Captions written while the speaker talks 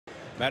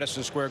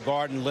Madison Square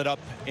Garden lit up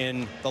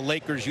in the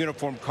Lakers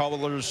uniform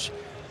colors,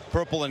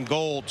 purple and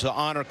gold, to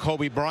honor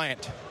Kobe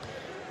Bryant.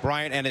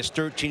 Bryant and his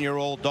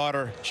 13-year-old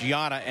daughter,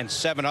 Gianna, and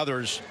 7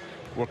 others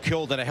were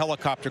killed in a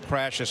helicopter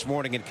crash this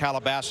morning in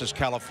Calabasas,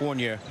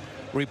 California,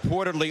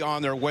 reportedly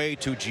on their way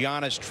to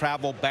Gianna's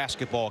travel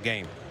basketball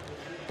game.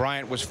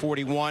 Bryant was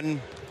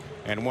 41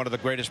 and one of the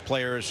greatest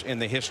players in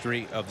the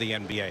history of the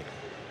NBA.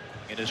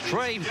 And as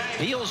Trey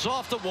peels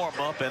off the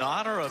warm-up in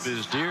honor of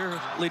his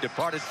dearly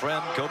departed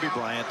friend Kobe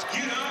Bryant,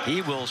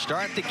 he will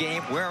start the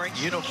game wearing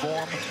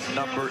uniform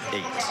number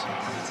 8.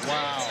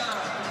 Wow.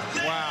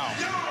 Wow.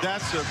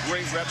 That's a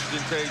great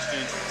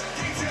representation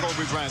for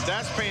Kobe Bryant.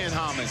 That's paying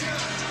homage.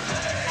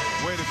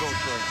 Way to go,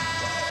 Trey.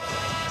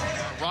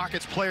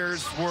 Rockets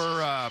players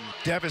were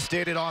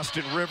devastated.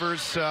 Austin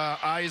Rivers,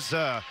 eyes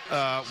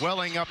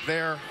welling up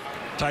there.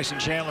 Tyson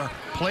Chandler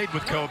played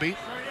with Kobe.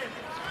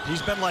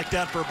 He's been like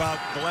that for about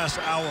the last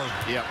hour.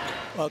 Yep.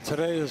 Well,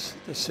 today is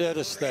the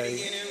saddest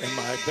day in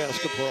my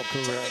basketball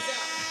career.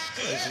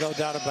 There's no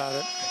doubt about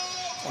it.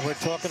 And we're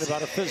talking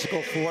about a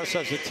physical force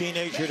as a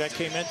teenager that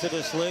came into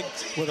this league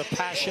with a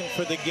passion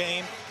for the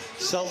game,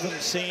 seldom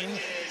seen.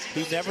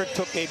 He never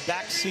took a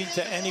backseat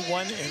to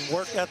anyone in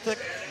work ethic.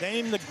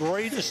 Name the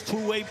greatest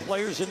two-way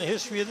players in the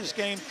history of this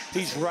game,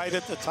 he's right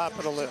at the top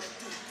of the list.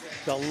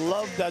 The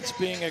love that's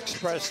being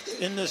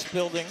expressed in this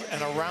building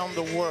and around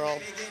the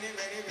world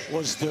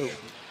was due.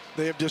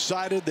 They have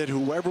decided that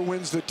whoever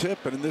wins the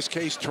tip, and in this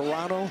case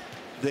Toronto,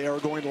 they are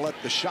going to let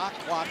the shot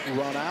clock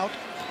run out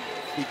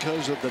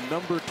because of the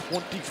number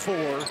 24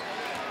 to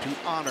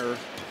honor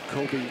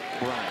Kobe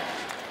Bryant.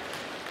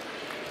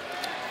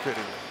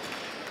 Fitting.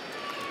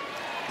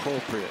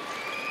 Appropriate.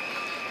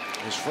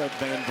 Is Fred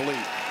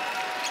VanVleet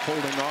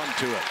holding on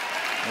to it,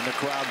 and the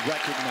crowd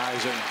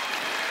recognizing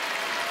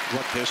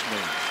what this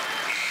means.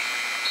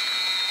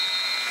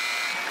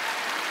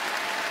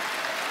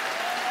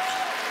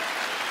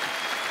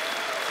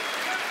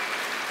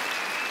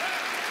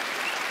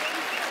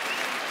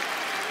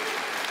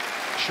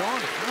 Sean,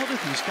 how did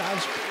these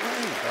guys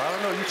play? I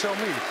don't know. You tell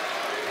me.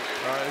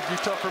 It'd be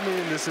tough for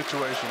me in this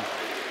situation.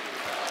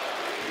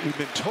 We've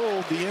been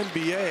told the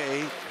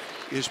NBA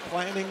is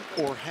planning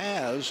or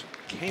has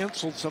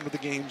canceled some of the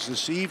games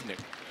this evening.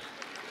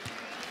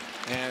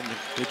 And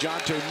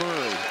DeJounte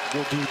Murray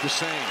will do the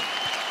same.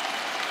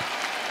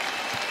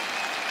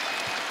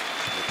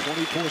 The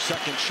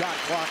 24-second shot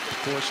clock,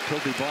 of course,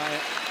 Kobe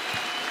Bryant,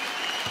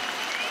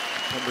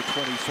 number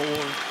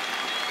 24.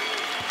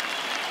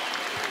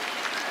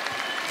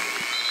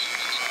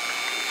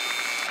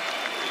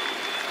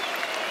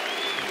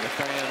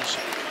 Fans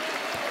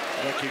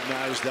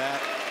recognize that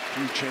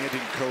through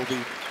chanting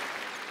Kobe,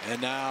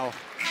 and now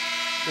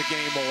the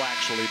game will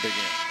actually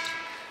begin.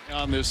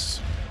 On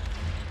this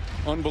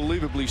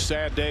unbelievably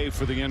sad day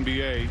for the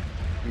NBA,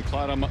 and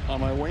Clyde,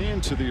 on my way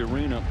into the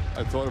arena,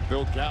 I thought of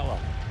Bill Gallo.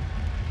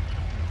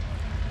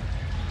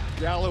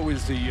 Gallo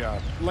is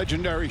the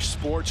legendary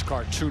sports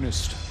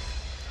cartoonist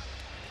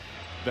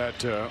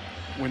that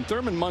when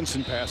Thurman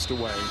Munson passed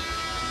away,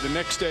 the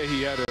next day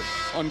he had an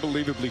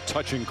unbelievably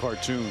touching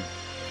cartoon.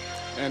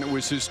 And it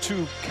was his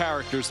 2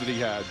 characters that he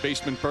had,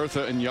 Basement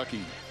Bertha and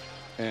Yucky.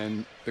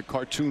 And the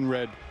cartoon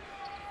read,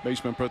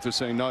 Basement Bertha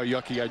saying, "No,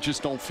 Yucky, I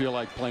just don't feel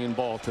like playing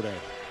ball today."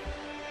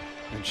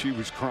 And she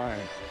was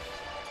crying.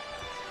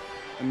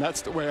 And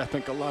that's the way I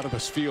think a lot of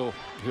us feel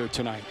here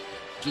tonight.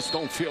 Just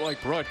don't feel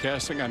like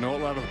broadcasting. I know a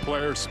lot of the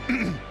players,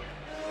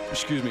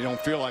 excuse me,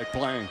 don't feel like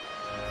playing.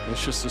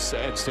 It's just a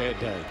sad, sad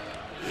day.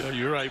 Yeah,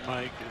 you're right,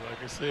 Mike.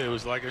 Like I said, it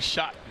was like a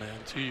shot, man,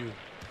 to you.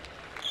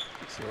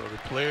 So the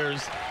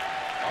players,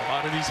 a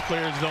lot of these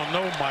players don't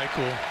know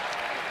Michael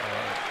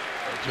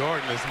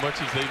Jordan as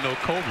much as they know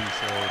Kobe,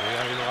 so they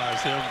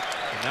idolize him.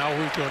 And now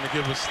we're going to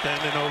give a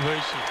standing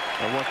ovation.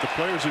 And what the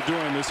players are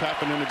doing, this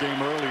happened in the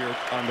game earlier,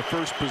 on the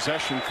first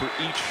possession for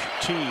each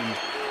team,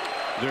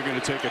 they're going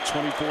to take a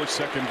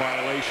 24-second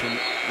violation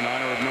in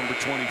honor of number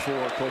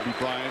 24, Kobe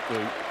Bryant.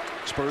 The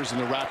Spurs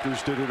and the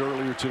Raptors did it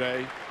earlier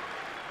today.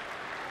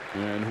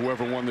 And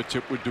whoever won the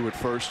tip would do it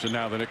first, and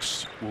now the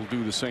Knicks will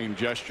do the same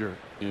gesture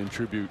in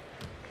tribute.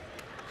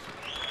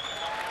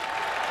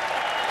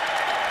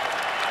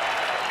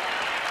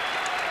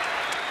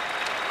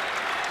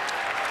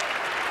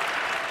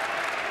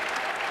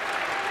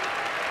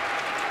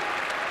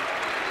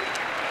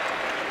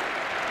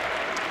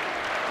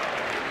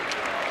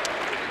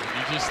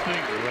 Just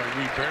think, like,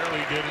 we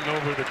barely getting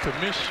over the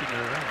commissioner,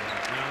 and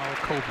now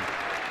Kobe.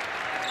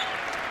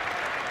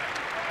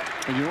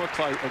 And you know what,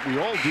 Clyde, we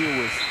all deal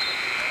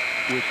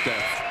with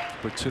death,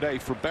 but today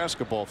for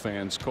basketball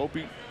fans,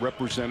 Kobe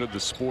represented the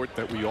sport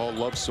that we all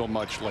love so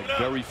much, like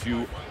very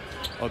few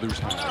others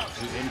have.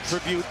 In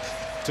tribute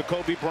to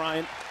Kobe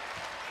Bryant,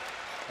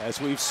 as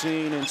we've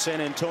seen in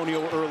San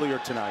Antonio earlier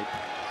tonight,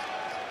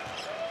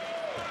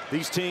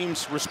 these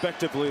teams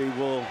respectively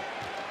will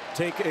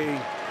take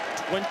a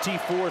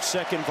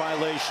 24-second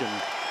violation.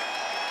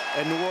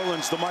 And New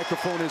Orleans, the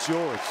microphone is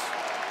yours.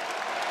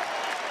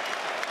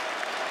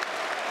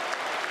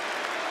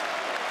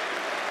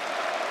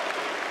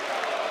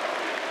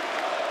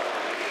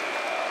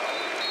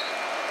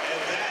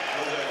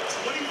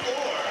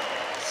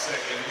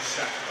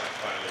 shot clock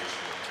violation.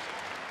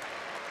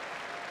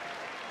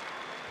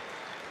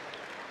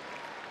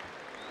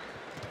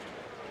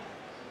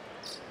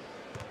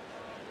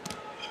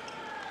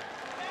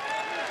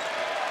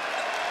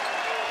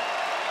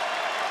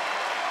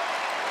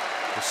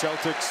 The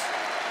Celtics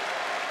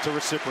to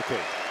reciprocate.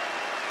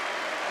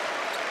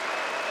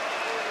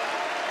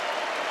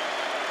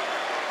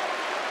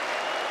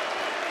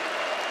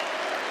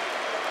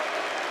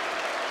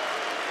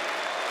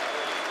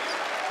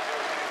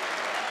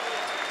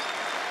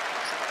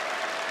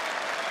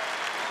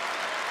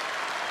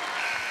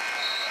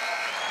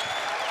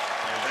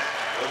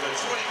 Was a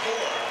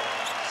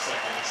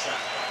 24-second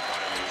shot clock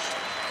violation.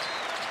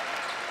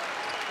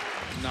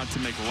 Not to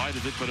make light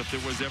of it, but if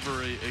there was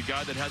ever a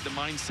guy that had the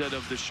mindset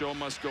of the show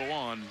must go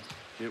on,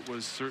 it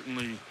was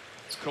certainly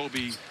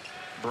Kobe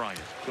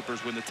Bryant.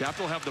 Clippers win the tap.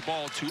 They'll have the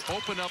ball to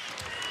open up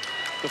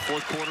the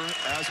fourth quarter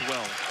as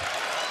well.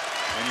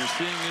 And you're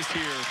seeing this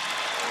here.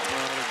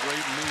 A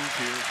great move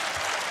here.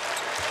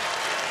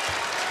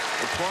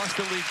 Across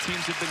the league,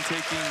 teams have been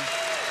taking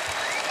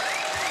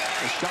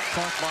a shot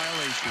clock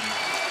violation.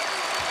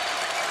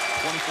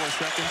 24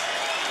 seconds.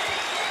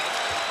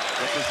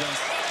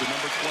 Represents the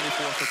number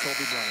 24 for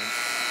Kobe Bryant.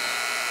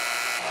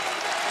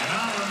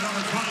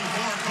 Number 24,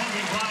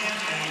 Kobe Bryant.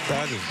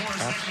 That is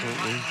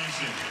absolutely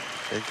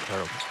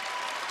incredible.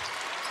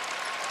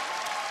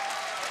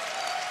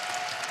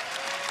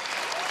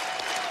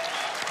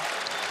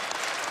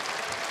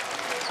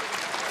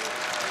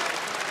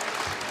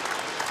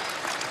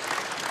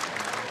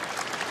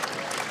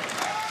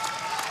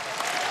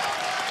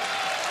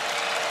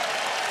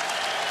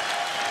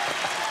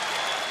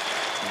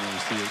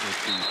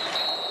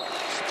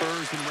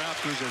 Spurs and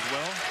Raptors as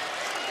well.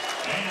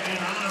 And in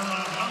honor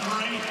of number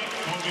 8,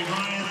 Kobe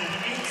Bryant, an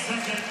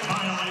 8-second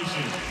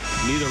violation.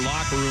 Neither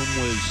locker room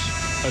was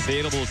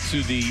available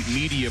to the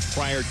media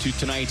prior to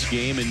tonight's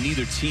game, and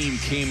neither team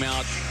came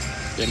out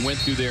and went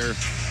through their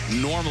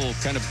normal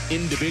kind of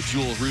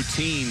individual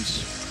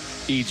routines,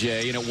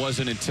 EJ, and it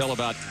wasn't until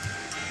about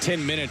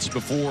 10 minutes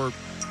before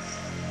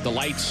the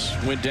lights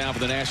went down for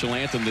the national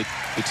anthem that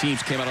the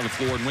teams came out on the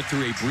floor and went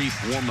through a brief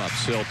warm-up.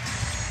 So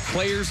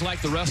players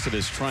like the rest of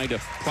us trying to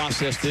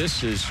process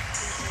this, as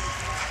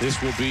this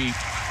will be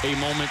a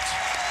moment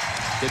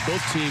that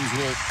both teams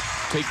will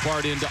take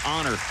part in to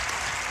honor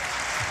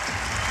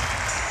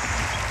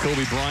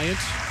Kobe Bryant,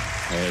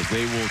 as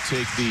they will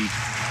take the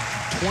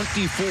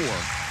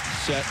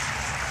 24-set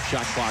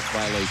shot clock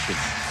violation.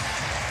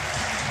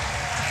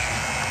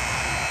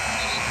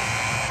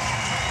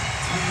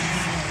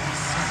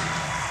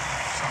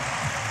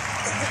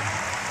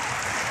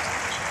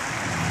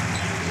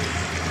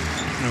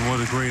 And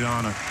what a great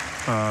honor.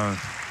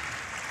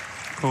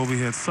 Kobe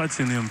had such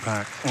an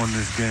impact on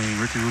this game.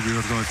 Ricky Rubio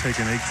is going to take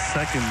an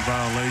 8-second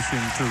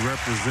violation to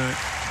represent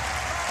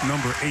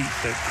number 8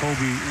 that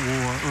Kobe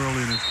wore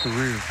early in his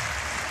career.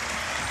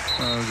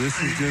 This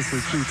is just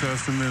a true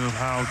testament of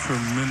how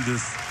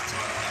tremendous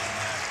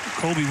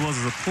Kobe was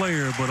as a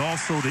player, but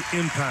also the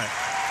impact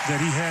that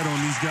he had on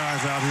these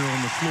guys out here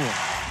on the floor.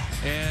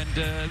 And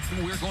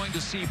we're going to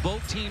see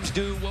both teams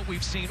do what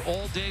we've seen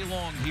all day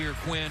long here,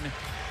 Quinn.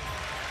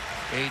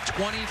 A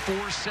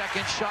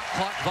 24-second shot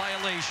clock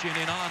violation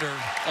in honor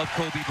of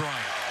Kobe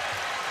Bryant.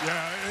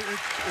 Yeah,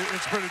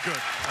 it's pretty good.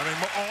 I mean,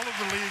 all of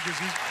the league is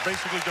he's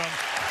basically done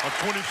a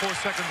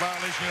 24-second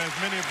violation. As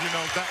many of you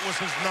know, that was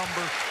his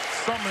number.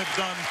 Some have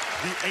done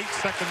the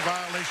 8-second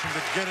violation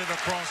to get it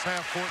across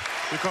half court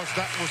because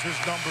that was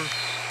his number.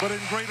 But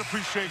in great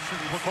appreciation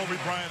for Kobe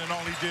Bryant and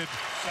all he did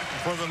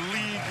for the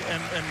league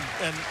and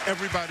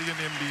everybody in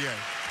the NBA.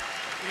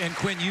 And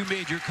Quinn, you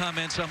made your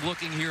comments. I'm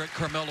looking here at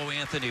Carmelo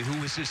Anthony, who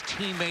was his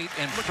teammate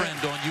and friend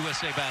on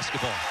USA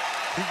Basketball.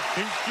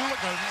 You look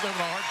like he's having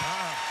a hard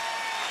time.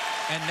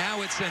 And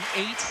now it's an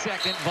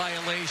 8-second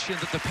violation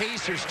that the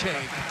Pacers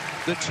take.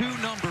 The two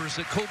numbers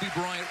that Kobe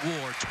Bryant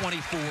wore,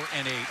 24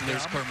 and 8.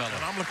 There's Carmelo.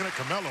 And I'm looking at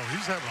Carmelo.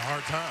 He's having a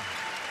hard time.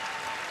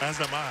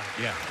 As am I.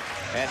 Yeah.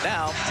 And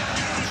now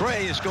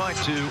Trey is going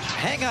to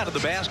hang out of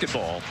the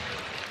basketball.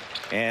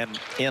 And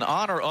in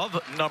honor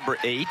of number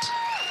 8,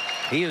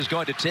 he is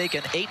going to take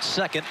an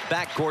 8-second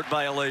backcourt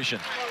violation.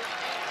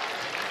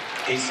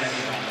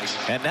 8-second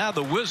violation. And now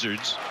the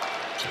Wizards,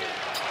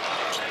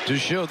 to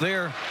show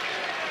their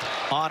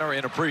honor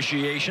and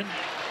appreciation,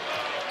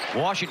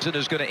 Washington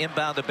is going to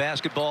inbound the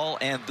basketball,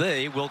 and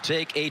they will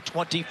take a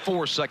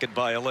 24-second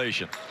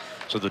violation.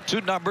 So the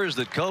two numbers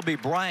that Kobe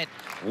Bryant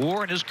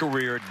wore in his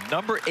career,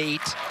 number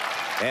 8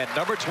 and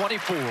number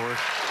 24,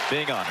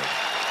 being honored.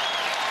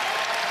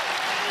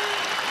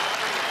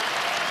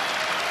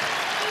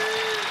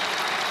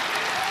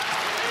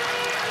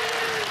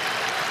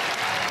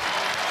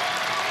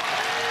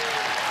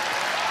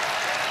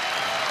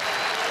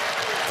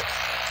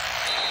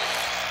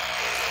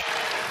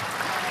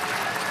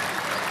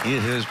 It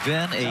has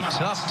been a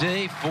tough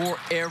day for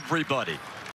everybody.